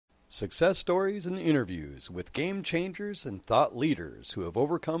Success stories and interviews with game changers and thought leaders who have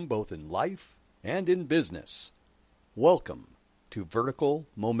overcome both in life and in business. Welcome to Vertical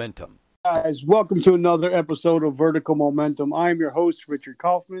Momentum. Guys, welcome to another episode of Vertical Momentum. I'm your host, Richard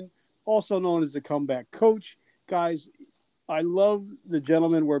Kaufman, also known as the Comeback Coach. Guys, I love the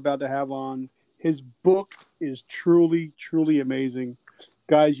gentleman we're about to have on. His book is truly, truly amazing.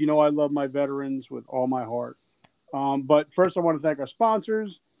 Guys, you know I love my veterans with all my heart. But first, I want to thank our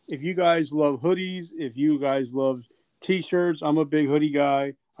sponsors. If you guys love hoodies, if you guys love T-shirts, I'm a big hoodie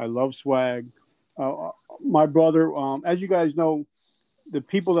guy. I love swag. My brother, as you guys know, the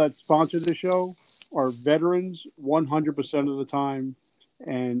people that sponsor the show are veterans 100% of the time,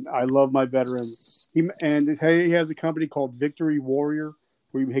 and I love my veterans. He has a company called Victory Warrior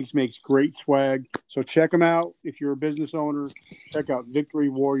where he makes great swag. So check him out. If you're a business owner, check out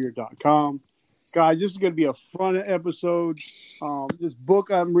victorywarrior.com. Guys, this is going to be a fun episode. This book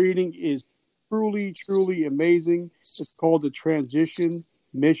I'm reading is truly, truly amazing. It's called The Transition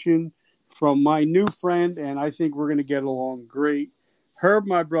Mission from my new friend, and I think we're going to get along great. Herb,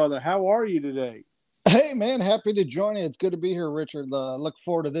 my brother, how are you today? Hey, man, happy to join you. It's good to be here, Richard. Look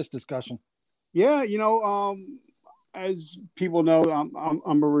forward to this discussion. Yeah, as people know,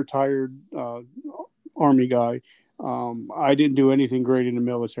 I'm a retired Army guy. I didn't do anything great in the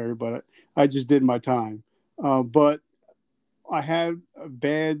military, but I just did my time. But I had a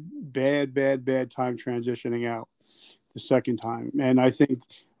bad time transitioning out the second time. And I think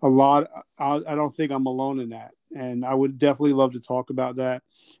I don't think I'm alone in that. And I would definitely love to talk about that.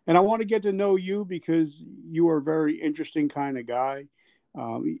 And I want to get to know you because you are a very interesting kind of guy.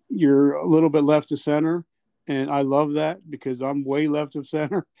 You're a little bit left of center. And I love that because I'm way left of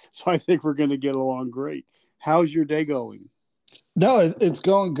center. So I think we're going to get along great. How's your day going? No, it's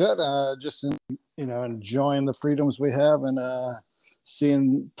going good. Just enjoying the freedoms we have and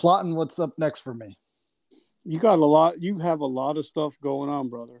plotting what's up next for me. You have a lot of stuff going on,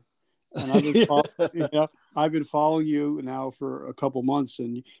 brother. And I've been following you now for a couple months,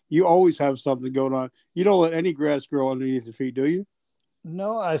 and you always have something going on. You don't let any grass grow underneath your feet, do you?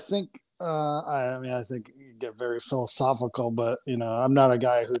 No, I think. I think you get very philosophical, but I'm not a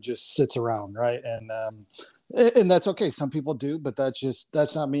guy who just sits around, right? And that's okay. Some people do, but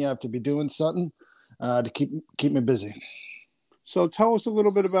that's not me. I have to be doing something to keep me busy. So tell us a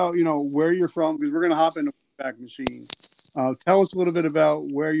little bit about where you're from, because we're going to hop in the back machine. Tell us a little bit about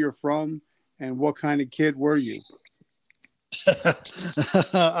where you're from and what kind of kid were you?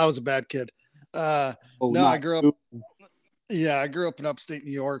 I was a bad kid. I grew up. Yeah, I grew up in upstate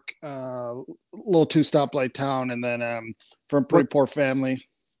New York, little two stoplight town, and then from a pretty poor family.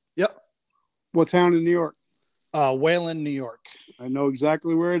 Yep. What town in New York? Wayland, New York. I know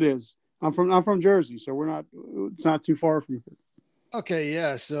exactly where it is. I'm from Jersey, so it's not too far from here. Okay,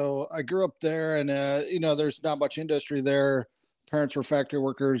 yeah. So I grew up there, and there's not much industry there. Parents were factory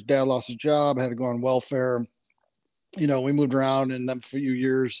workers. Dad lost his job, had to go on welfare. We moved around in them few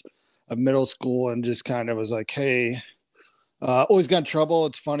years of middle school, and just kind of was like, hey. Always got in trouble.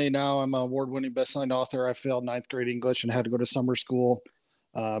 It's funny now. I'm an award-winning best-selling author. I failed ninth grade English and had to go to summer school.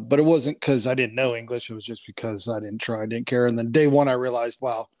 But it wasn't because I didn't know English. It was just because I didn't try. I didn't care. And then day one, I realized,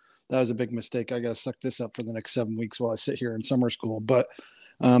 wow, that was a big mistake. I got to suck this up for the next 7 weeks while I sit here in summer school. But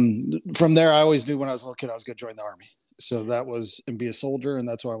from there, I always knew when I was a little kid I was going to join the Army. So that was and be a soldier, and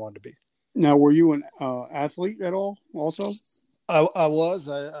that's what I wanted to be. Now, were you an athlete at all also? I was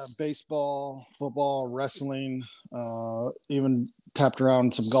baseball, football, wrestling, even tapped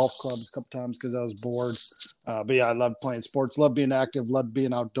around some golf clubs a couple times because I was bored. But yeah, I loved playing sports, loved being active, loved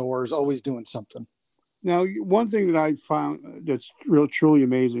being outdoors, always doing something. Now, one thing that I found that's truly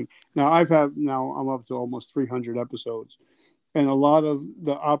amazing. Now, I'm up to almost 300 episodes, and a lot of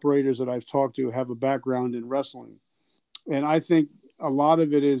the operators that I've talked to have a background in wrestling. And I think a lot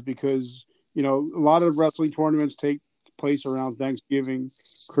of it is because, a lot of wrestling tournaments take place around Thanksgiving,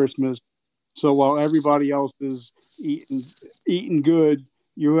 Christmas. So while everybody else is eating good,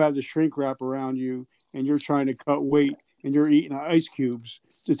 you have the shrink wrap around you and you're trying to cut weight and you're eating ice cubes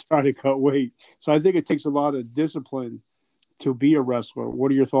to try to cut weight. So I think it takes a lot of discipline to be a wrestler.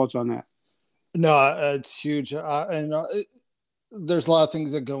 What are your thoughts on that? No, it's huge. There's a lot of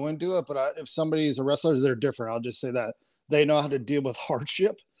things that go into it, but if somebody is a wrestler, they're different. I'll just say that. They know how to deal with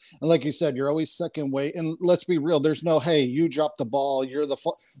hardship. And like you said, you're always second weight. And let's be real. There's no, hey, you dropped the ball.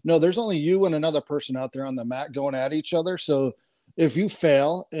 No, there's only you and another person out there on the mat going at each other. So if you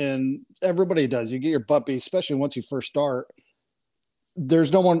fail, and everybody does, you get your butt beat, especially once you first start,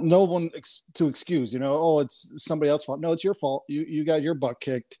 there's no one to excuse, it's somebody else's fault. No, it's your fault. You got your butt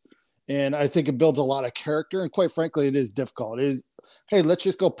kicked. And I think it builds a lot of character. And quite frankly, it is difficult. hey, let's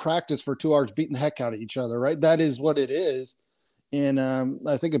just go practice for 2 hours beating the heck out of each other, right? That is what it is. And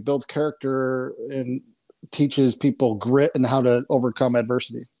I think it builds character and teaches people grit and how to overcome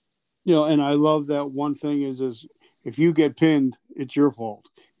adversity. And I love that one thing is if you get pinned, it's your fault.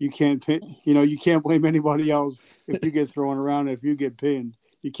 You can't pin, you can't blame anybody else if you get thrown around. If you get pinned,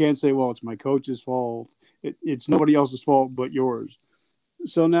 you can't say, well, it's my coach's fault. It's nobody else's fault but yours.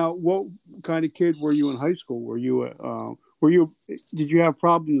 So now, what kind of kid were you in high school? Did you have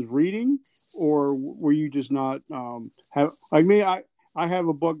problems reading, or were you just not like me? I have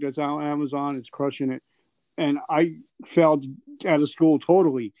a book that's on Amazon. It's crushing it. And I failed out of school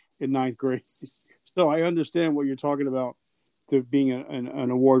totally in ninth grade. So I understand what you're talking about, to being an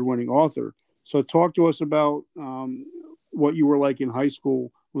award-winning author. So talk to us about what you were like in high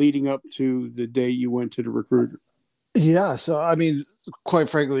school leading up to the day you went to the recruiter. Yeah. So, I mean, quite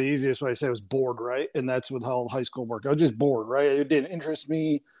frankly, the easiest way to say was bored, right? And that's with how high school worked. I was just bored, right? It didn't interest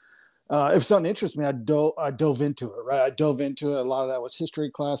me. If something interests me, I dove into it, right? I dove into it. A lot of that was history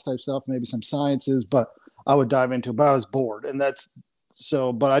class type stuff, maybe some sciences, but I would dive into it. But I was bored. And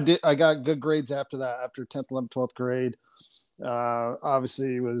but I got good grades after that, after 10th, 11th, 12th grade.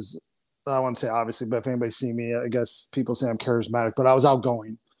 Obviously I wouldn't say obviously, but if anybody see me, I guess people say I'm charismatic, but I was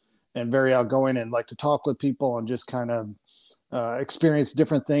outgoing and very outgoing and like to talk with people and just kind of experience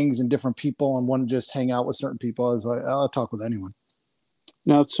different things and different people and wouldn't just hang out with certain people. I was like, I'll talk with anyone.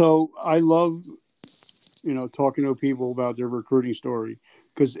 Now, so I love, talking to people about their recruiting story,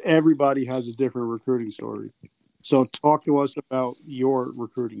 because everybody has a different recruiting story. So talk to us about your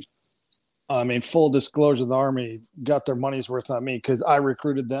recruiting. I mean, full disclosure, the Army got their money's worth on me because I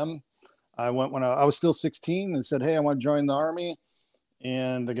recruited them. I went when I was still 16 and said, hey, I want to join the Army.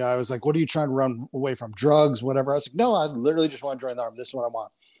 And the guy was like, what are you trying to run away from? Drugs, whatever. I was like, no, I literally just want to join the Army. This is what I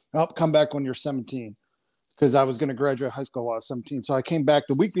want. I'll come back when you're 17, because I was going to graduate high school while I was 17. So I came back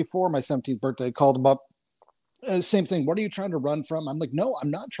the week before my 17th birthday, called him up. Same thing. What are you trying to run from? I'm like, no, I'm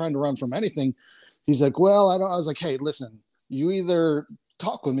not trying to run from anything. He's like, well, I don't. I was like, hey, listen, you either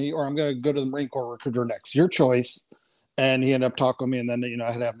talk with me or I'm going to go to the Marine Corps recruiter next. Your choice. And he ended up talking with me. And then,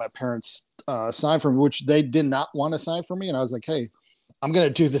 I had to have my parents sign for me, which they did not want to sign for me. And I was like, hey, I'm going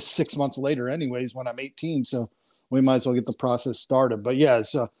to do this 6 months later anyways, when I'm 18. So we might as well get the process started. But yeah,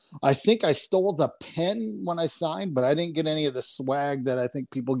 so I think I stole the pen when I signed, but I didn't get any of the swag that I think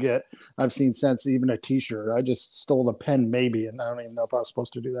people get. I've seen since, even a t-shirt. I just stole the pen maybe. And I don't even know if I was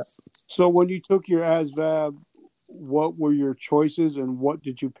supposed to do that. So when you took your ASVAB, what were your choices and what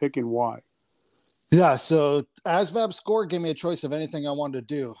did you pick and why? Yeah, so ASVAB score gave me a choice of anything I wanted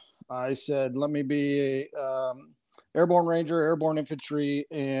to do. I said, let me be a airborne ranger, airborne infantry,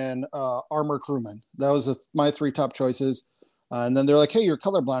 and armor crewman. That was my 3 top choices. And then they're like, hey, you're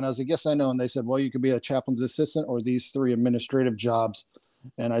colorblind. I was like, yes, I know. And they said, well, you could be a chaplain's assistant or these 3 administrative jobs.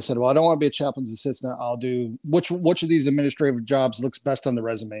 And I said, well, I don't want to be a chaplain's assistant. I'll do which of these administrative jobs looks best on the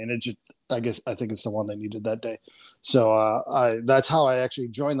resume. And it just, I think it's the one they needed that day. So that's how I actually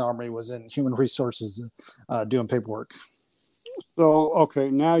joined the Army, was in human resources, doing paperwork. So, okay,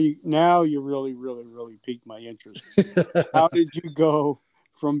 now you really, really, really piqued my interest. How did you go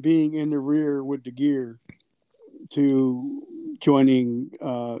from being in the rear with the gear to joining,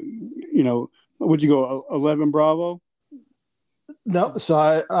 would you go 11 Bravo? No, so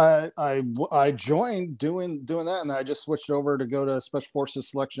I joined doing that, and I just switched over to go to Special Forces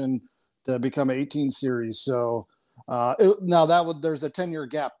selection to become 18 series. So there's a 10-year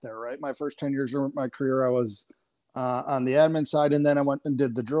gap there, right? My first 10 years of my career, I was on the admin side, and then I went and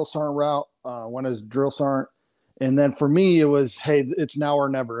did the drill sergeant route. Went as drill sergeant, and then for me it was, hey, it's now or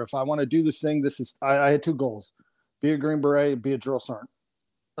never. If I want to do this thing, I had 2 goals: be a Green Beret, be a drill sergeant.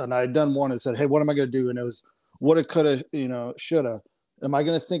 And I had done one and said, hey, what am I going to do? And it was woulda, coulda, shoulda. Am I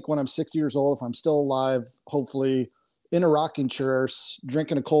going to think when I'm 60 years old, if I'm still alive, hopefully in a rocking chair,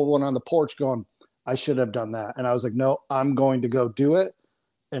 drinking a cold one on the porch, going, I should have done that? And I was like, no, I'm going to go do it.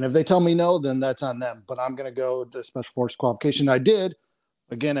 And if they tell me no, then that's on them. But I'm going to go to Special Force qualification. I did.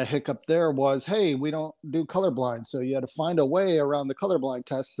 Again, a hiccup there was, hey, we don't do colorblind. So you had to find a way around the colorblind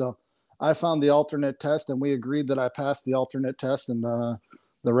test. So I found the alternate test, and we agreed that I passed the alternate test, and the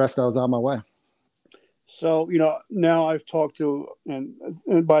rest I was on my way. So, now I've talked to, and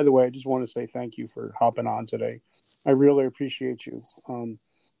by the way, I just want to say thank you for hopping on today. I really appreciate you.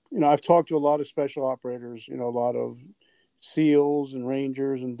 I've talked to a lot of special operators, a lot of SEALs and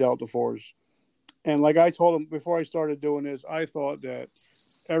Rangers and Delta Force. And like I told them before I started doing this, I thought that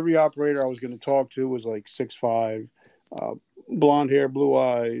every operator I was going to talk to was like 6'5", blonde hair, blue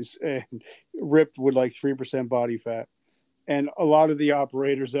eyes, and ripped with like 3% body fat. And a lot of the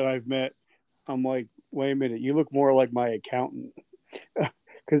operators that I've met, I'm like, wait a minute, you look more like my accountant.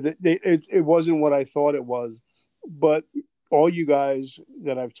 because it wasn't what I thought it was. But all you guys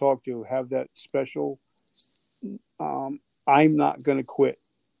that I've talked to have that special I'm not going to quit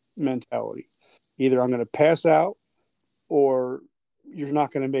mentality. Either I'm going to pass out or you're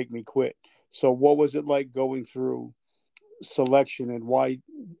not going to make me quit. So what was it like going through selection, and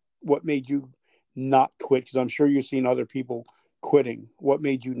what made you not quit? Because I'm sure you've seen other people quitting. What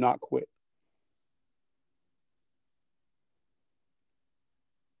made you not quit?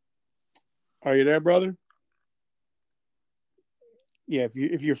 Are you there, brother? Yeah,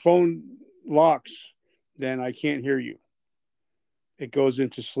 if your phone locks, then I can't hear you. It goes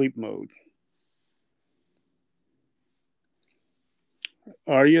into sleep mode.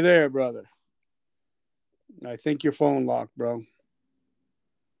 Are you there, brother? I think your phone locked, bro.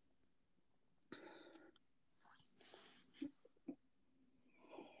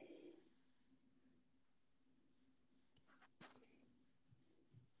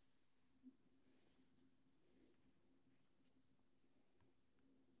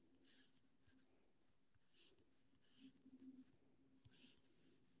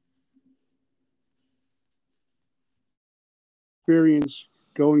 Experience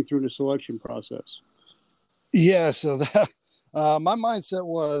going through the selection process. Yeah, so that my mindset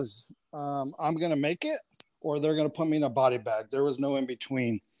was I'm going to make it or they're going to put me in a body bag. There was no in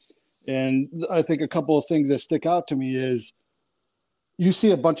between. And I think a couple of things that stick out to me is you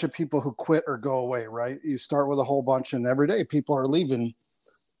see a bunch of people who quit or go away, right? You start with a whole bunch and every day people are leaving.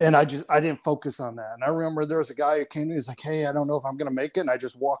 And I didn't focus on that. And I remember there was a guy who came to me, he's like, hey, I don't know if I'm going to make it. And I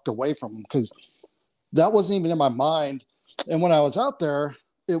just walked away from him because that wasn't even in my mind. And when I was out there,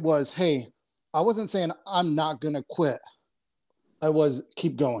 it was, hey, I wasn't saying I'm not going to quit. I was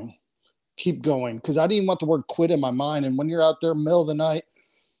keep going. Because I didn't want the word quit in my mind. And when you're out there middle of the night,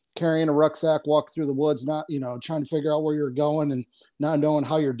 carrying a rucksack, walk through the woods, not, trying to figure out where you're going and not knowing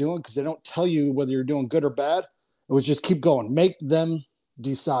how you're doing, because they don't tell you whether you're doing good or bad. It was just keep going. Make them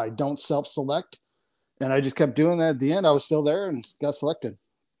decide. Don't self-select. And I just kept doing that. At the end, I was still there and got selected.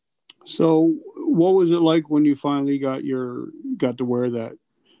 So what was it like when you finally got to wear that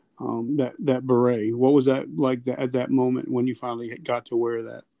that beret? What was that like at that moment when you finally got to wear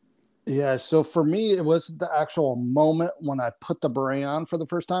that? Yeah, so for me, it was the actual moment when I put the beret on for the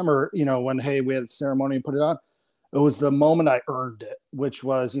first time, or when we had a ceremony and put it on. It was the moment I earned it, which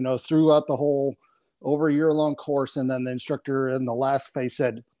was throughout the whole over a year-long course, and then the instructor in the last phase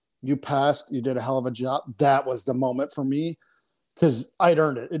said, "You passed. You did a hell of a job." That was the moment for me because I'd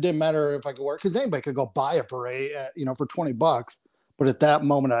earned it. It didn't matter if I could wear it because anybody could go buy a beret, for $20, but at that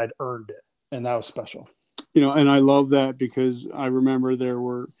moment I'd earned it, and that was special. And I love that because I remember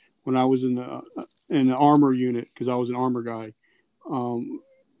when I was in the armor unit, because I was an armor guy,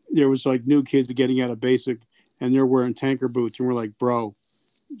 there was like new kids getting out of basic and they're wearing tanker boots, and we're like, bro,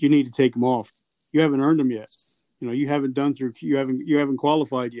 you need to take them off. You haven't earned them yet. You haven't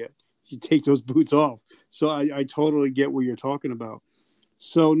qualified yet. You take those boots off. So I totally get what you're talking about.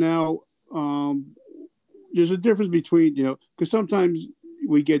 So now there's a difference between, because sometimes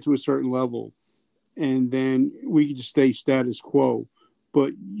we get to a certain level and then we can just stay status quo.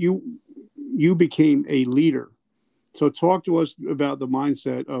 But you became a leader. So talk to us about the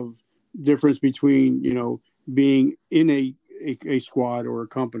mindset of difference between, being in a squad or a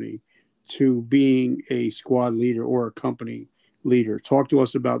company to being a squad leader or a company leader. Talk to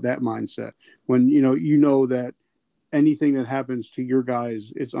us about that mindset when, that anything that happens to your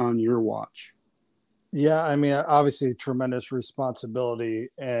guys, it's on your watch. Yeah, I mean, obviously, tremendous responsibility,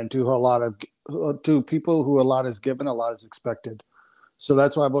 and to people who a lot is given, a lot is expected. So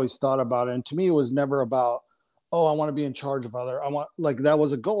that's why I've always thought about it. And to me, it was never about, oh, I want to be in charge of other. That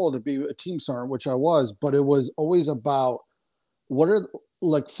was a goal to be a team sergeant, which I was, but it was always about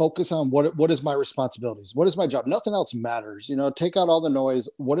focus on what is my responsibilities? What is my job? Nothing else matters. Take out all the noise.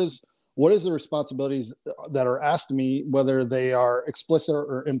 What is the responsibilities that are asked of me, whether they are explicit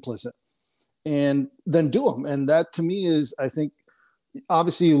or implicit, and then do them. And that to me is, I think,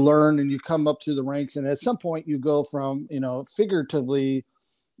 obviously you learn and you come up through the ranks, and at some point you go from, figuratively,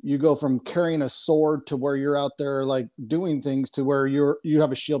 you go from carrying a sword to where you're out there like doing things to where you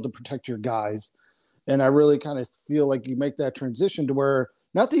have a shield to protect your guys. And I really kind of feel like you make that transition to where,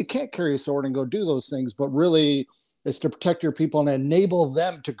 not that you can't carry a sword and go do those things, but really it's to protect your people and enable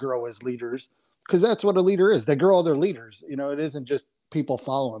them to grow as leaders, because that's what a leader is. They grow other leaders. It isn't just people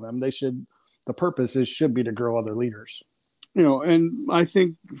following them. The purpose should be to grow other leaders. And I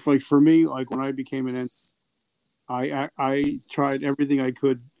think like for me, like when I became I tried everything I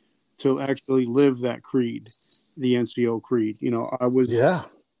could to actually live that creed, the NCO creed. I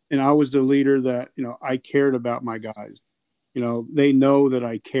was the leader that, I cared about my guys. they know that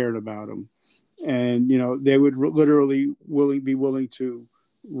I cared about them, and they would literally be willing to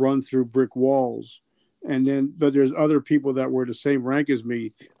run through brick walls. And then, but there's other people that were the same rank as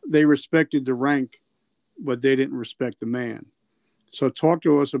me. They respected the rank, but they didn't respect the man. So talk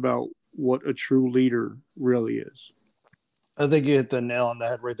to us about what a true leader really is. I think you hit the nail on the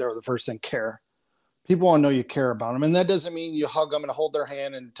head right there with the first thing, care. People want to know you care about them. And that doesn't mean you hug them and hold their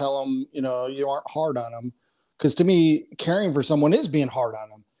hand and tell them, you aren't hard on them. Because to me, caring for someone is being hard on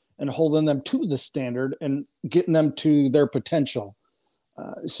them and holding them to the standard and getting them to their potential.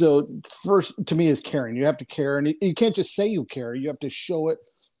 So first, to me, is caring. You have to care. And you can't just say you care. You have to show it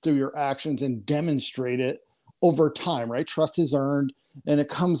through your actions and demonstrate it over time, right? Trust is earned and it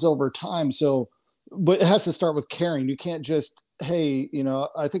comes over time. So, but it has to start with caring. You can't just, hey,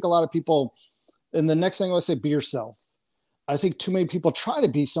 I think a lot of people, and the next thing I would say, be yourself. I think too many people try to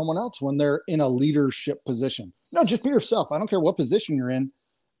be someone else when they're in a leadership position. No, just be yourself. I don't care what position you're in.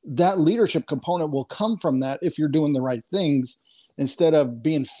 That leadership component will come from that if you're doing the right things instead of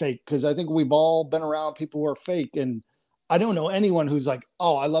being fake. Because I think we've all been around people who are fake. And I don't know anyone who's like,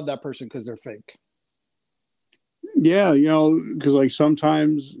 oh, I love that person because they're fake. Yeah, because like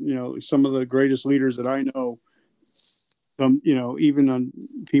sometimes, some of the greatest leaders that I know, even on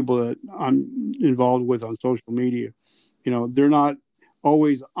people that I'm involved with on social media, they're not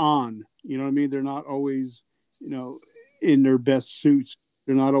always on, you know what I mean? They're not always, in their best suits.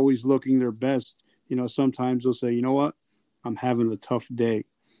 They're not always looking their best. Sometimes they'll say, you know what, I'm having a tough day.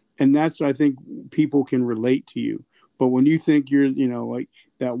 And that's, I think people can relate to you. But when you think you're, like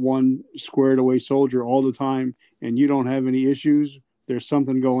that one squared away soldier all the time and you don't have any issues, there's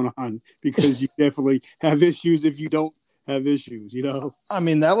something going on, because you definitely have issues if you don't have issues, I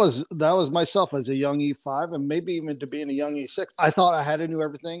mean, that was myself as a young E5 and maybe even to being a young E6. I thought I had to do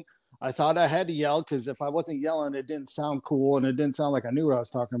everything. I thought I had to yell because if I wasn't yelling, it didn't sound cool and it didn't sound like I knew what I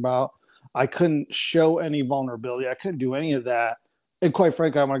was talking about. I couldn't show any vulnerability. I couldn't do any of that. And quite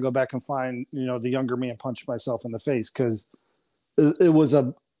frankly, I want to go back and find, the younger me and punch myself in the face because it was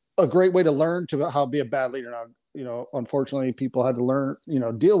a great way to learn to how to be a bad leader. Now, unfortunately, people had to learn,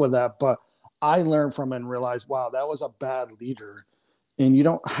 deal with that. But I learned from it and realized, wow, that was a bad leader. And you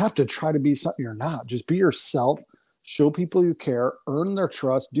don't have to try to be something you're not. Just be yourself, show people you care, earn their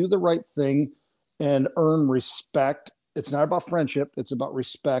trust, do the right thing, and earn respect. It's not about friendship. It's about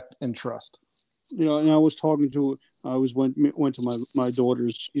respect and trust. And I was went to my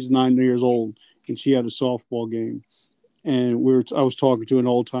daughter's, she's 9 years old, and she had a softball game. And I was talking to an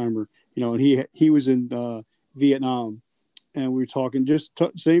old timer, and he was in Vietnam. And we were talking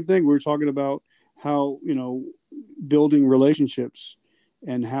same thing. We were talking about how, building relationships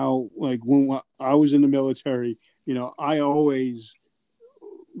and how, like, when I was in the military, I always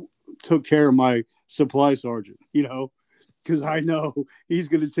took care of my supply sergeant, because I know he's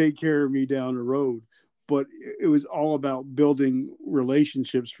going to take care of me down the road. But it was all about building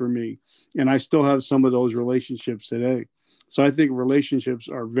relationships for me. And I still have some of those relationships today. So I think relationships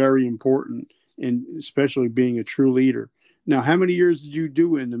are very important, and especially being a true leader. Now, how many years did you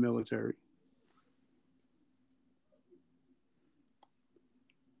do in the military?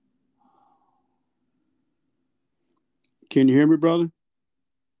 Can you hear me, brother?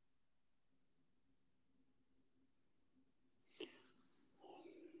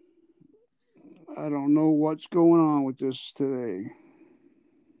 I don't know what's going on with this today.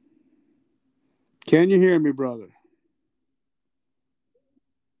 Can you hear me, brother?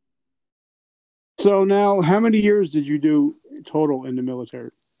 So now, how many years did you do total in the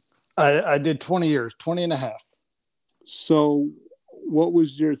military? I did 20 years, 20 and a half. So what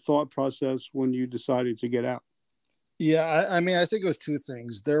was your thought process when you decided to get out? Yeah, I mean, I think it was two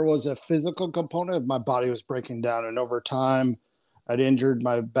things. There was a physical component of my body was breaking down, and over time, I'd injured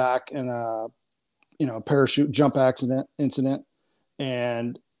my back in a parachute jump incident,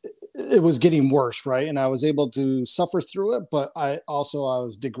 and it was getting worse, right? And I was able to suffer through it, but I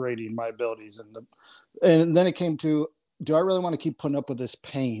was degrading my abilities, and then it came to, do I really want to keep putting up with this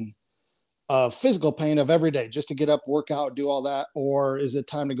pain? Physical pain of every day just to get up, work out, do all that, or is it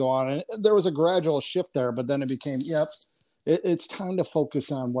time to go on? And there was a gradual shift there, but then it became, it's time to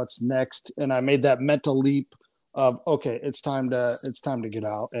focus on what's next. And I made that mental leap of, okay, it's time to get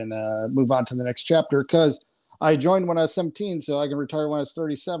out and move on to the next chapter, because I joined when I was 17, so I can retire when I was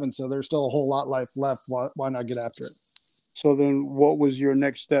 37. So there's still a whole lot life left. Why not get after it? So then what was your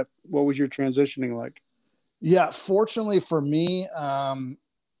next step? What was your transitioning like? Yeah, fortunately for me,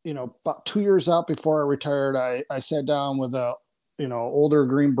 about 2 years out before I retired, I sat down with a, older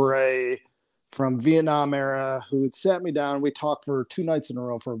Green Beret from Vietnam era who had sat me down. We talked for 2 nights in a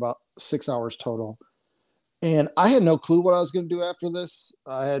row for about 6 hours total. And I had no clue what I was going to do after this.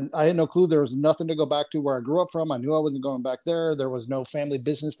 I had no clue. There was nothing to go back to where I grew up from. I knew I wasn't going back there. There was no family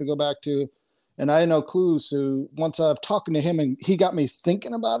business to go back to, and I had no clue. So once I've talking to him and he got me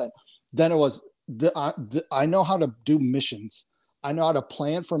thinking about it, then it was I know how to do missions. I know how to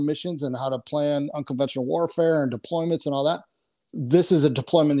plan for missions and how to plan unconventional warfare and deployments and all that. This is a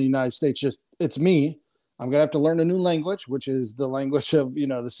deployment in the United States. Just it's me. I'm gonna have to learn a new language, which is the language of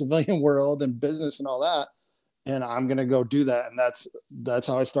the civilian world and business and all that, and I'm gonna go do that. And that's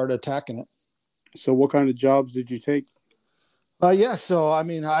how I started attacking it. So what kind of jobs did you take? Yeah. So I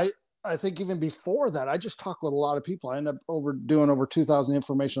mean, I think even before that, I just talked with a lot of people. I ended up doing over 2,000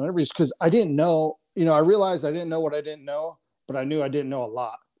 informational interviews because I didn't know. I realized I didn't know what I didn't know, but I knew I didn't know a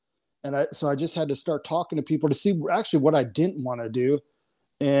lot. And so I just had to start talking to people to see actually what I didn't want to do.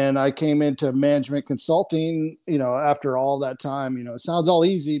 And I came into management consulting, after all that time. It sounds all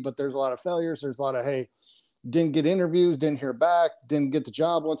easy, but there's a lot of failures. There's a lot of, hey, didn't get interviews, didn't hear back, didn't get the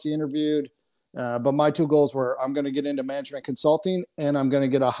job once he interviewed. But my two goals were I'm going to get into management consulting and I'm going to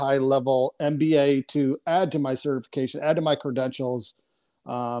get a high level MBA to add to my certification, add to my credentials,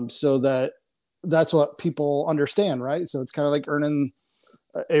 so that's what people understand, right? So it's kind of like earning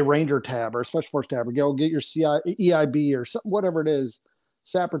a Ranger tab or a Special Force tab, or go get your EIB or something, whatever it is,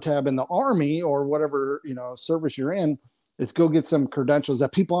 Sapper tab in the Army or whatever service you're in. It's go get some credentials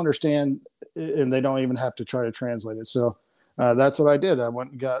that people understand, and they don't even have to try to translate it. So that's what I did. I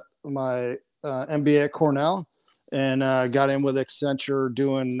went and got my MBA at Cornell and got in with Accenture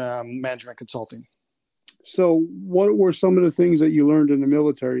doing management consulting. So what were some of the things that you learned in the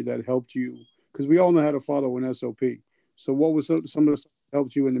military that helped you? Because we all know how to follow an SOP. So what was some of the stuff that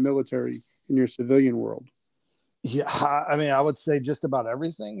helped you in the military in your civilian world? Yeah, I mean, I would say just about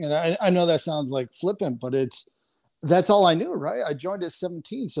everything. And I know that sounds like flippant, but that's all I knew, right? I joined at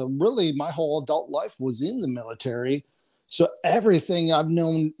 17. So really my whole adult life was in the military. So everything I've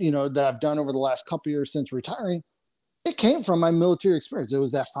known, that I've done over the last couple of years since retiring, it came from my military experience. It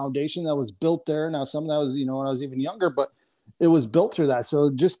was that foundation that was built there. Now, some of that was, when I was even younger, but it was built through that. So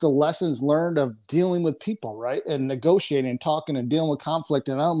just the lessons learned of dealing with people, right? And negotiating, talking and dealing with conflict.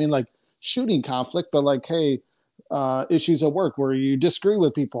 And I don't mean like shooting conflict, but like, hey, issues at work where you disagree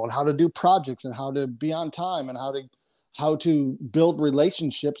with people and how to do projects and how to be on time and how to build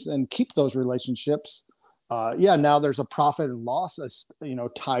relationships and keep those relationships. Now there's a profit and loss that's,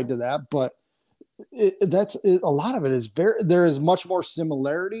 tied to that, but a lot of it is there is much more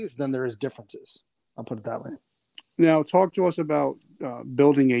similarities than there is differences. I'll put it that way. Now, talk to us about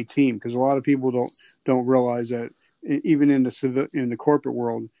building a team, because a lot of people don't realize that even in the corporate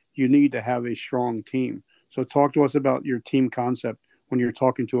world, you need to have a strong team. So, talk to us about your team concept when you're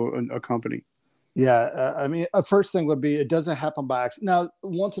talking to a company. Yeah, I mean, a first thing would be it doesn't happen by accident. Now,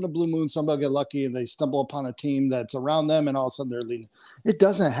 once in a blue moon, somebody will get lucky and they stumble upon a team that's around them, and all of a sudden they're leading. It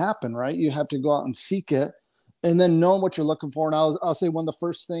doesn't happen, right? You have to go out and seek it, and then know what you're looking for. And I'll say one of the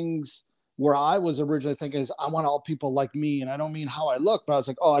first things where I was originally thinking is I want all people like me, and I don't mean how I look, but I was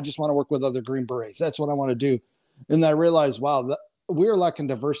like, oh, I just want to work with other Green Berets. That's what I want to do. And I realized, wow, we're lacking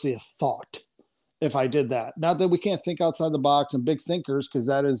diversity of thought. If I did that, not that we can't think outside the box and big thinkers, because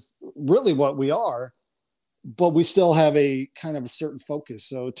that is really what we are, but we still have a kind of a certain focus.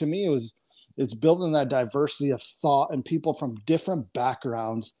 So to me, it's building that diversity of thought and people from different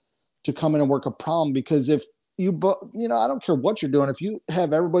backgrounds to come in and work a problem. Because if I don't care what you're doing. If you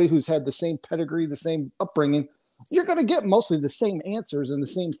have everybody who's had the same pedigree, the same upbringing, you're going to get mostly the same answers and the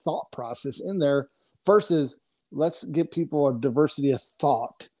same thought process in there versus let's get people a diversity of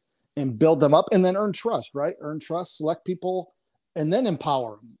thought and build them up and then earn trust, right? Earn trust, select people, and then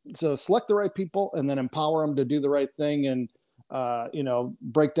empower them. So select the right people and then empower them to do the right thing and,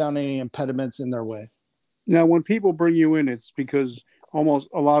 break down any impediments in their way. Now, when people bring you in, it's because almost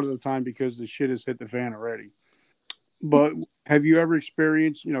a lot of the time because the shit has hit the fan already. But have you ever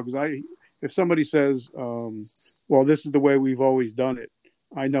experienced, because if somebody says, well, this is the way we've always done it,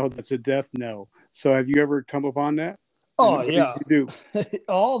 I know that's a death no. So have you ever come upon that? Oh, yeah. You do?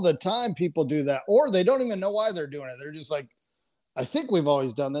 All the time people do that, or they don't even know why they're doing it. They're just like, I think we've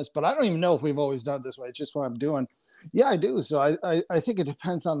always done this, but I don't even know if we've always done it this way. It's just what I'm doing. Yeah, I do. So I think it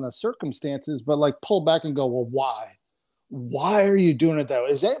depends on the circumstances, but like pull back and go, well, why? Why are you doing it that way?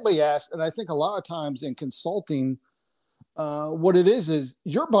 Is anybody asked? And I think a lot of times in consulting, what it is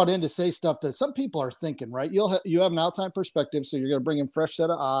you're brought in to say stuff that some people are thinking, right? You have an outside perspective, so you're going to bring in fresh set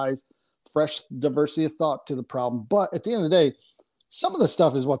of eyes, fresh diversity of thought to the problem. But at the end of the day, some of the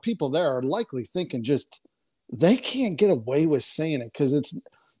stuff is what people there are likely thinking, just they can't get away with saying it because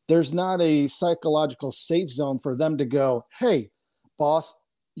there's not a psychological safe zone for them to go, hey, boss,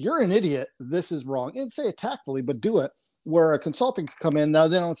 you're an idiot. This is wrong. And say it tactfully, but do it. Where a consultant could come in. Now,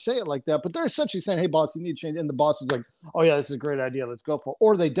 they don't say it like that, but they're essentially saying, hey, boss, you need to change. And the boss is like, oh, yeah, this is a great idea. Let's go for it.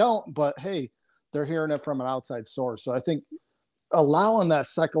 Or they don't, but hey, they're hearing it from an outside source. So I think allowing that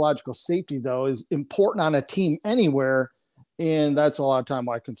psychological safety, though, is important on a team anywhere. And that's a lot of time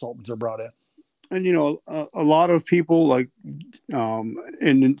why consultants are brought in. And, a lot of people, like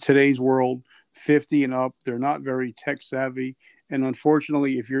in today's world, 50 and up, they're not very tech savvy. And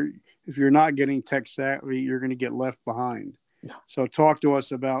unfortunately, if you're not getting tech savvy, you're going to get left behind. Yeah. So talk to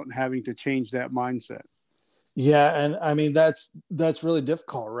us about having to change that mindset. Yeah, and I mean that's really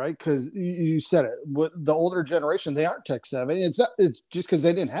difficult, right? Because you said it. With the older generation, they aren't tech savvy. It's just because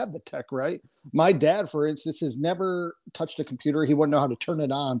they didn't have the tech, right? My dad, for instance, has never touched a computer. He wouldn't know how to turn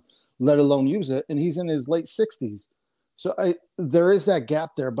it on, let alone use it, and he's in his late 60s. So there is that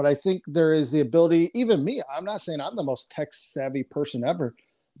gap there, but I think there is the ability, even me, I'm not saying I'm the most tech savvy person ever,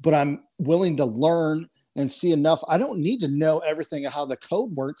 but I'm willing to learn and see enough. I don't need to know everything of how the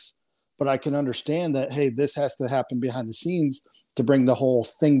code works, but I can understand that, hey, this has to happen behind the scenes to bring the whole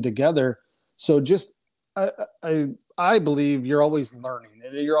thing together. So just, I believe you're always learning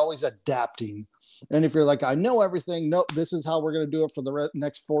and you're always adapting. And if you're like, I know everything, nope, this is how we're going to do it for the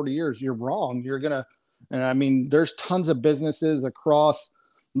next 40 years, you're wrong. You're going to, and I mean, there's tons of businesses across.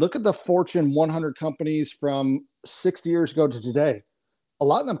 Look at the Fortune 100 companies from 60 years ago to today. A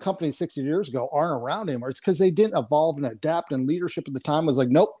lot of them companies 60 years ago aren't around anymore. It's because they didn't evolve and adapt, and leadership at the time was like,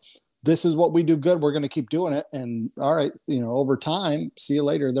 nope, this is what we do good. We're going to keep doing it. And all right, over time, see you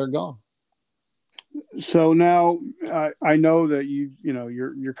later. They're gone. So now I know that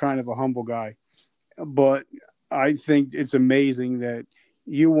you're kind of a humble guy, but I think it's amazing that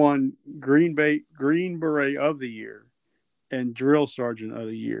you won Green Beret of the Year and Drill Sergeant of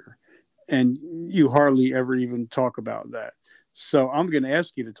the Year, and you hardly ever even talk about that. So I'm going to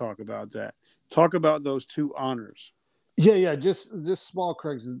ask you to talk about that. Talk about those two honors. Yeah. Just small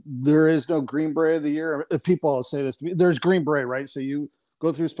correction. There is no Green Beret of the Year. People say this to me. There's Green Beret, right? So you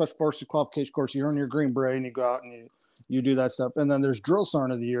go through a Special Forces qualification course, you earn your Green Beret, and you go out and you do that stuff. And then there's Drill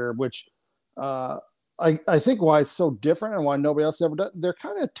Sergeant of the Year, which I think why it's so different and why nobody else ever does. They're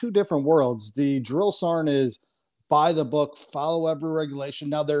kind of two different worlds. The Drill Sergeant is by the book, follow every regulation.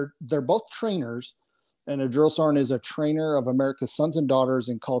 Now they're both trainers, and a Drill Sergeant is a trainer of America's sons and daughters,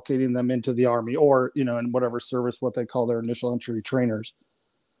 inculcating them into the Army or, in whatever service, what they call their initial entry trainers.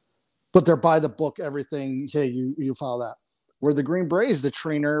 But they're by the book, everything. Hey, you follow that. Where the Green Beret is the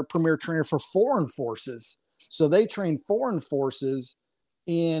premier trainer for foreign forces. So they train foreign forces.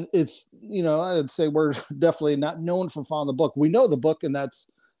 And it's, I'd say we're definitely not known for following the book. We know the book, and that's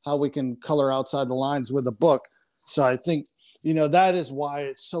how we can color outside the lines with the book. So I think, that is why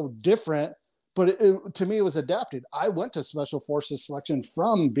it's so different. But to me, it was adapted. I went to Special Forces selection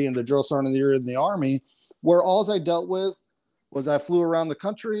from being the Drill Sergeant of the Year in the Army, where all I dealt with was I flew around the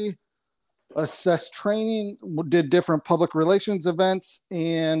country, assessed training, did different public relations events,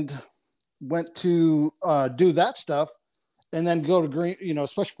 and went to do that stuff. And then go to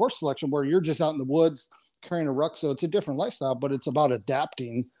Special Force selection where you're just out in the woods carrying a ruck. So it's a different lifestyle, but it's about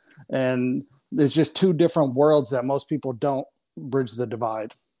adapting. And there's just two different worlds that most people don't bridge the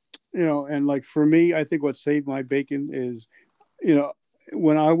divide. And like for me, I think what saved my bacon is,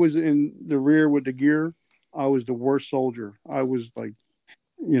 when I was in the rear with the gear, I was the worst soldier. I was like,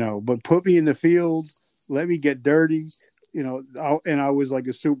 but put me in the field, let me get dirty, and I was like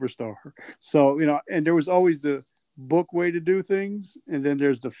a superstar. So, and there was always the book way to do things, and then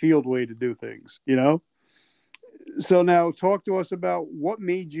there's the field way to do things. So now talk to us about what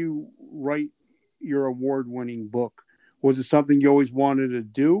made you write your award-winning book. Was it something you always wanted to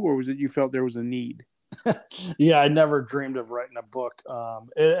do, or was it you felt there was a need? Yeah, I never dreamed of writing a book.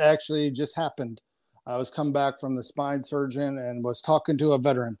 It actually just happened. I was coming back from the spine surgeon and was talking to a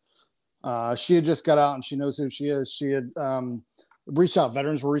veteran. She had just got out, and she knows who she is. She had reached out.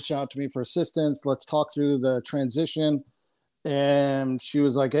 Veterans were reaching out to me for assistance. Let's talk through the transition. And she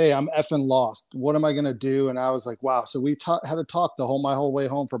was like, hey, I'm effing lost. What am I going to do? And I was like, wow. So we had to talk my whole way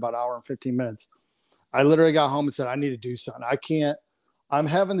home for about an hour and 15 minutes. I literally got home and said, I need to do something. I'm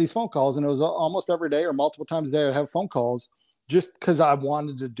having these phone calls, and it was almost every day or multiple times a day I'd have phone calls just because I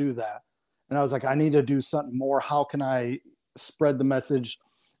wanted to do that. And I was like, I need to do something more. How can I spread the message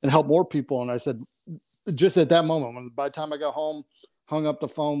and help more people? And I said, just at that moment, by the time I got home, hung up the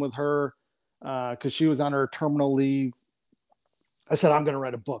phone with her because she was on her terminal leave, I said, I'm going to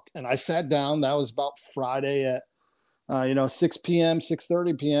write a book. And I sat down. That was about Friday at 6 p.m.,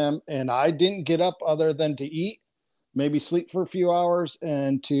 6:30 p.m. And I didn't get up other than to eat, maybe sleep for a few hours,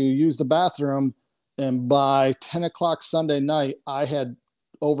 and to use the bathroom. And by 10 o'clock Sunday night, I had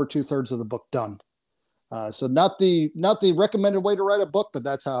over 2/3 of the book done. So not the recommended way to write a book, but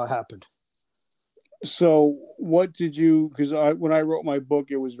that's how it happened. So what did you, because when I wrote my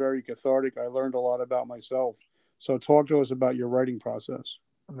book, it was very cathartic. I learned a lot about myself. So talk to us about your writing process.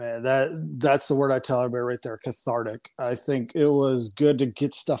 Man, that's the word I tell everybody right there, cathartic. I think it was good to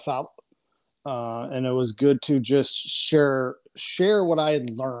get stuff out. And it was good to just share what I had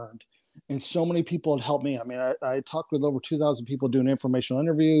learned. And so many people had helped me. I mean, I talked with over 2,000 people doing informational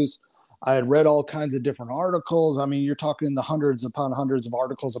interviews. I had read all kinds of different articles. I mean, you're talking in the hundreds upon hundreds of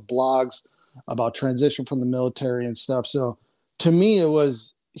articles of blogs about transition from the military and stuff. So to me, it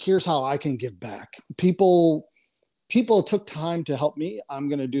was, here's how I can give back. People took time to help me. I'm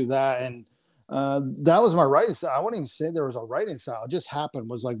going to do that. And that was my writing style. I wouldn't even say there was a writing style. It just happened. It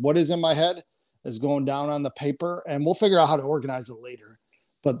was like, what is in my head is going down on the paper, and we'll figure out how to organize it later.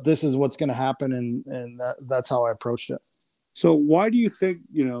 But this is what's going to happen. And that's how I approached it. So why do you think,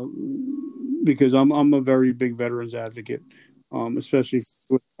 because I'm a very big veterans advocate, especially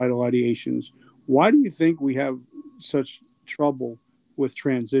with idle ideations. Why do you think we have such trouble with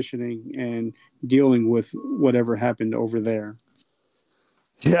transitioning and dealing with whatever happened over there?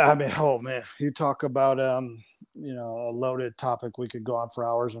 Yeah, I mean, oh man, you talk about a loaded topic we could go on for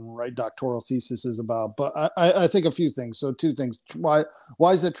hours and write doctoral theses about. But I think a few things. So two things. Why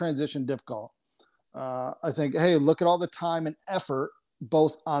is the transition difficult? I think, hey, look at all the time and effort,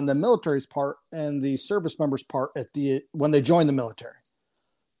 both on the military's part and the service members' part when they join the military.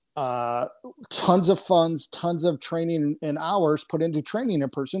 Tons of funds, tons of training and hours put into training a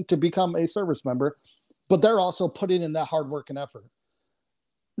person to become a service member, but they're also putting in that hard work and effort.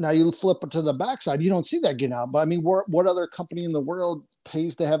 Now you flip it to the backside, you don't see that getting out. But I mean, what other company in the world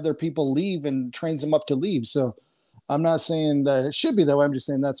pays to have their people leave and trains them up to leave? So I'm not saying that it should be that way. I'm just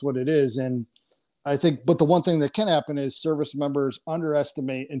saying that's what it is. And I think, but the one thing that can happen is service members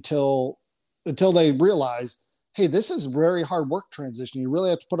underestimate until they realize, hey, this is very hard work transition. You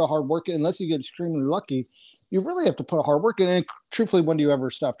really have to put a hard work in, unless you get extremely lucky. You really have to put a hard work in. And truthfully, when do you ever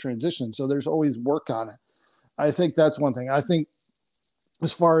stop transition? So there's always work on it. I think that's one thing. I think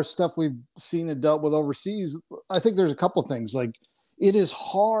as far as stuff we've seen and dealt with overseas, I think there's a couple of things. Like, it is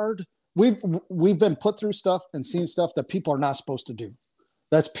hard. We've been put through stuff and seen stuff that people are not supposed to do.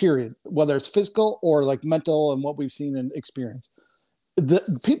 That's period. Whether it's physical or like mental and what we've seen and experienced.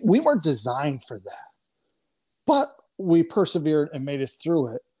 We weren't designed for that. But we persevered and made it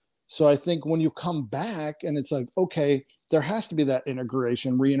through it. So I think when you come back and it's like, okay, there has to be that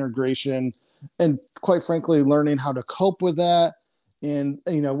integration, reintegration, and quite frankly, learning how to cope with that. And,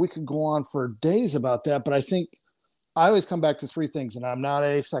 we could go on for days about that. But I think I always come back to three things. And I'm not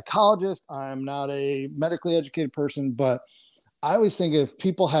a psychologist. I'm not a medically educated person. But I always think if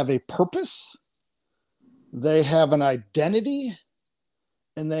people have a purpose, they have an identity,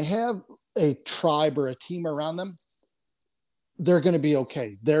 and they have a tribe or a team around them, they're going to be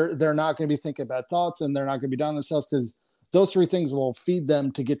okay. They're not going to be thinking bad thoughts, and they're not going to be down on themselves, because those three things will feed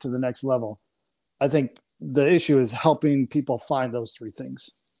them to get to the next level. I think the issue is helping people find those three things.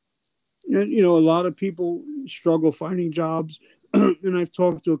 And, a lot of people struggle finding jobs. And I've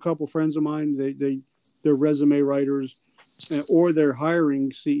talked to a couple friends of mine, they're resume writers, or they're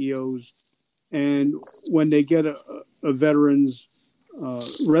hiring CEOs. And when they get a veteran's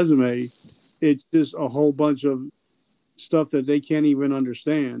resume, it's just a whole bunch of stuff that they can't even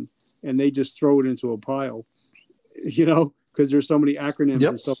understand, and they just throw it into a pile, because there's so many acronyms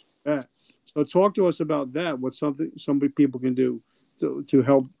and stuff like that. So talk to us about that. What's something some people can do to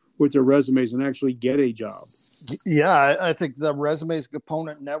help with their resumes and actually get a job? Yeah, I think the resume is a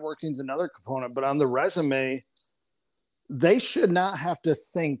component, networking is another component, but on the resume, they should not have to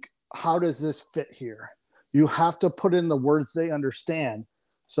think, how does this fit here? You have to put in the words they understand.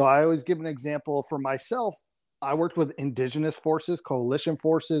 So I always give an example for myself. I worked with indigenous forces, coalition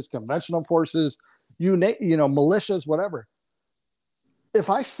forces, conventional forces, militias, whatever. If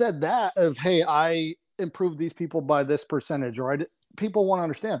I said that of, hey, I improved these people by this percentage, or people won't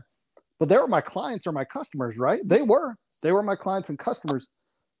understand. But they were my clients or my customers, right? They were my clients and customers.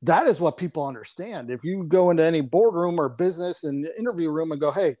 That is what people understand. If you go into any boardroom or business and interview room and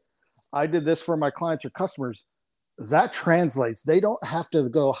go, hey, I did this for my clients or customers, that translates. They don't have to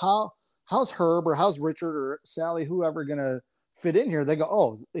go, how's Herb or how's Richard or Sally, whoever going to fit in here? They go,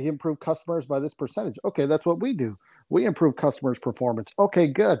 oh, he improved customers by this percentage. Okay, that's what we do. We improve customers' performance. Okay,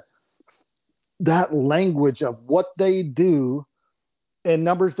 good. That language of what they do, and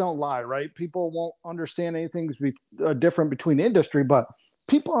numbers don't lie, right? People won't understand anything different between industry, but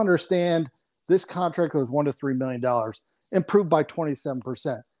people understand this contract was $1 to $3 million, improved by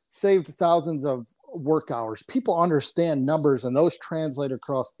 27%. saved thousands of work hours. People understand numbers, and those translate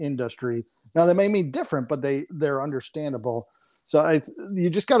across industry. Now they may mean different, but they're understandable. So you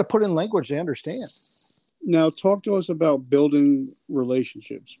just got to put in language they understand. Now, talk to us about building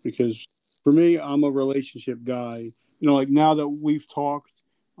relationships, because for me, I'm a relationship guy. Like now that we've talked,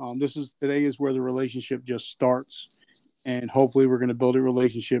 today is where the relationship just starts, and hopefully we're going to build a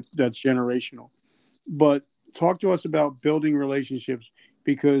relationship that's generational. But talk to us about building relationships,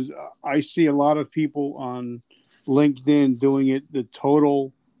 because I see a lot of people on LinkedIn doing it the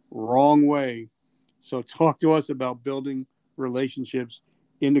total wrong way. So talk to us about building relationships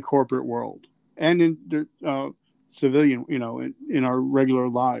in the corporate world and in the civilian, in our regular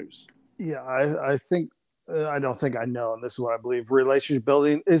lives. Yeah, I think I don't think I know, and this is what I believe: relationship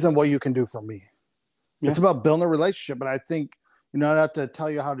building isn't what you can do for me. Yeah. It's about building a relationship, and I think I don't have to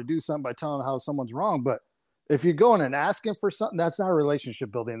tell you how to do something by telling how someone's wrong. But if you're going and asking for something, that's not a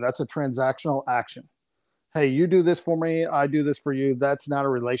relationship building. That's a transactional action. Hey, you do this for me, I do this for you. That's not a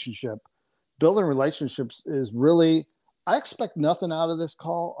relationship. Building relationships is really, I expect nothing out of this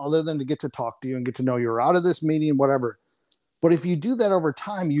call other than to get to talk to you and get to know you're out of this meeting, whatever. But if you do that over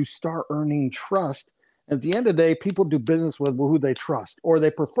time, you start earning trust. At the end of the day, people do business with who they trust, or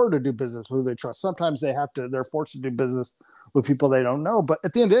they prefer to do business with who they trust. Sometimes they're forced to do business with people they don't know. But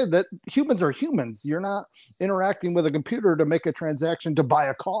at the end of the day, humans are humans. You're not interacting with a computer to make a transaction to buy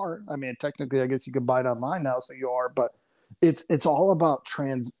a car. I mean, technically, I guess you can buy it online now, so you are. But it's all about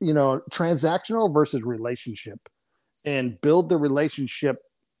transactional versus relationship, and build the relationship,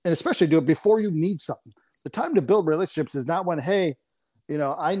 and especially do it before you need something. The time to build relationships is not when, hey,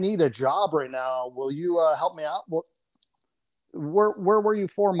 I need a job right now. Will you help me out? Well, where were you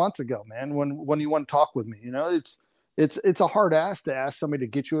 4 months ago, man? When you want to talk with me, it's a hard ask to ask somebody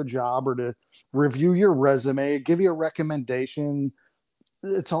to get you a job or to review your resume, give you a recommendation.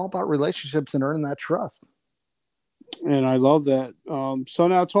 It's all about relationships and earning that trust. And I love that. So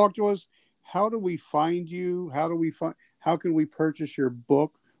now talk to us. How do we find you? How can we purchase your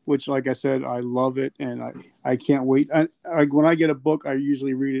book? Which, like I said, I love it, and I can't wait. When I get a book, I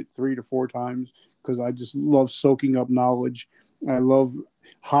usually read it 3 to 4 times because I just love soaking up knowledge. I love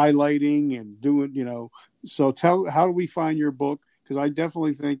highlighting and doing, So how do we find your book? Because I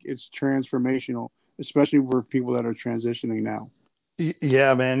definitely think it's transformational, especially for people that are transitioning now.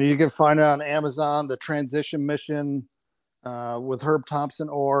 Yeah, man. You can find it on Amazon, The Transition Mission with Herb Thompson,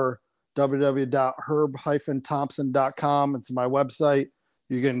 or www.herb-thompson.com. It's my website.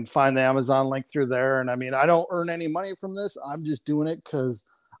 You can find the Amazon link through there. And I mean, I don't earn any money from this. I'm just doing it because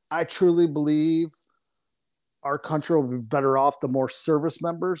I truly believe our country will be better off the more service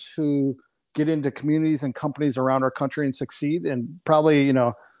members who get into communities and companies around our country and succeed. And probably,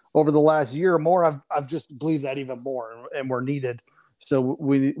 over the last year or more, I've just believed that even more, and we're needed. So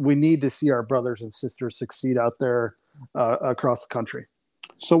we need to see our brothers and sisters succeed out there across the country.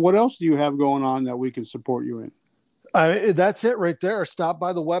 So what else do you have going on that we can support you in? That's it right there. Stop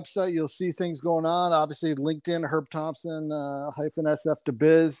by the website. You'll see things going on. Obviously, LinkedIn, Herb Thompson, -SF to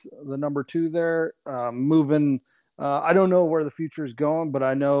biz, the number 2 there. Moving. I don't know where the future is going, but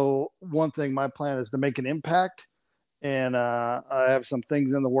I know one thing. My plan is to make an impact, and I have some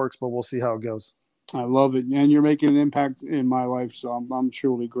things in the works, but we'll see how it goes. I love it. And you're making an impact in my life, so I'm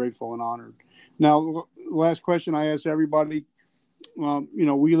truly grateful and honored. Now, last question I ask everybody.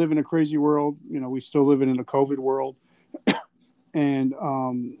 We live in a crazy world. We still live in a COVID world. And,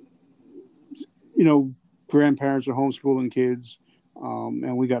 grandparents are homeschooling kids.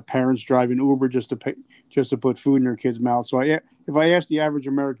 And we got parents driving Uber just to put food in their kids' mouth. So if I ask the average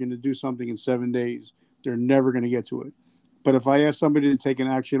American to do something in 7 days, they're never going to get to it. But if I ask somebody to take an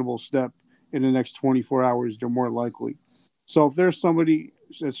actionable step in the next 24 hours, they're more likely. So if there's somebody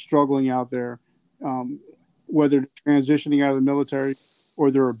that's struggling out there, whether transitioning out of the military or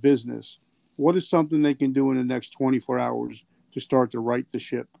they're a business, what is something they can do in the next 24 hours to start to right the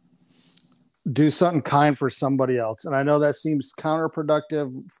ship? Do something kind for somebody else. And I know that seems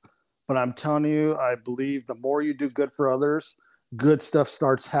counterproductive, but I'm telling you, I believe the more you do good for others, good stuff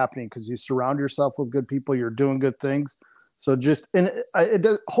starts happening because you surround yourself with good people. You're doing good things. So just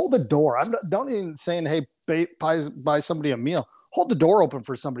hold the door. Don't even saying, hey, buy somebody a meal. Hold the door open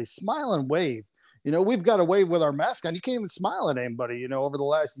for somebody. Smile and wave. We've got to wave with our mask on. You can't even smile at anybody, over the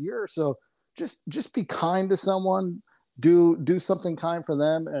last year or so. Just be kind to someone. Do something kind for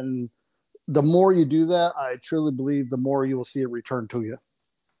them. And the more you do that, I truly believe the more you will see it return to you.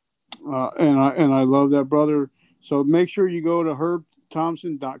 And I love that, brother. So make sure you go to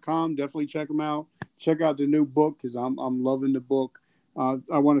herbthompson.com. Definitely check him out. Check out the new book because I'm loving the book.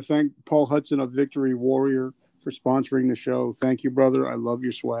 I want to thank Paul Hudson of Victory Warrior for sponsoring the show. Thank you, brother. I love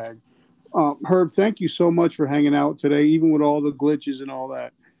your swag. Herb, thank you so much for hanging out today, even with all the glitches and all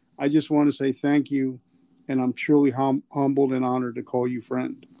that. I just want to say thank you, and I'm truly humbled and honored to call you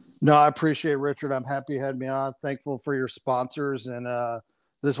friend. No, I appreciate it, Richard. I'm happy you had me on. Thankful for your sponsors, and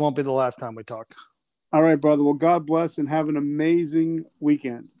this won't be the last time we talk. All right, brother. Well, God bless and have an amazing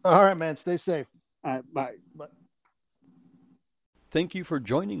weekend. All right, man. Stay safe. All right, bye. Bye. Thank you for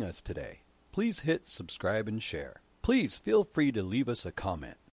joining us today. Please hit subscribe and share. Please feel free to leave us a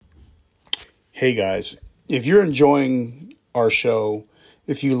comment. Hey guys, if you're enjoying our show,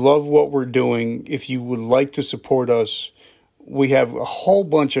 if you love what we're doing, if you would like to support us, we have a whole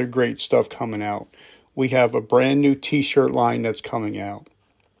bunch of great stuff coming out. We have a brand new t-shirt line that's coming out.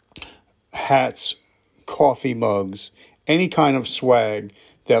 Hats, coffee mugs, any kind of swag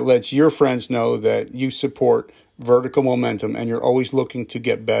that lets your friends know that you support Vertical Momentum and you're always looking to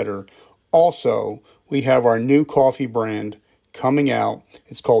get better. Also, we have our new coffee brand coming out.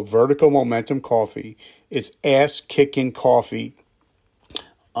 It's called Vertical Momentum Coffee. It's ass-kicking coffee,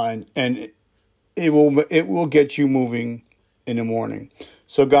 and it will get you moving in the morning.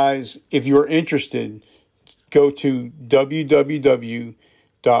 So guys, if you're interested, go to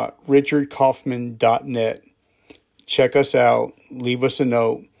www.richardkaufman.net. Check us out. Leave us a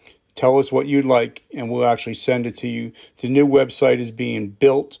note. Tell us what you'd like, and we'll actually send it to you. The new website is being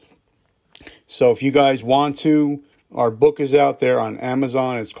built. So if you guys want to, our book is out there on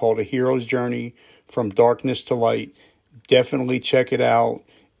Amazon. It's called A Hero's Journey from Darkness to Light. Definitely check it out.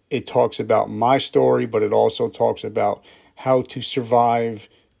 It talks about my story, but it also talks about how to survive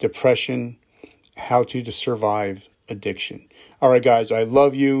depression, how to survive addiction. All right, guys, I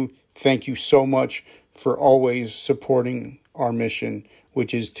love you. Thank you so much for always supporting our mission,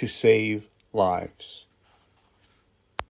 which is to save lives.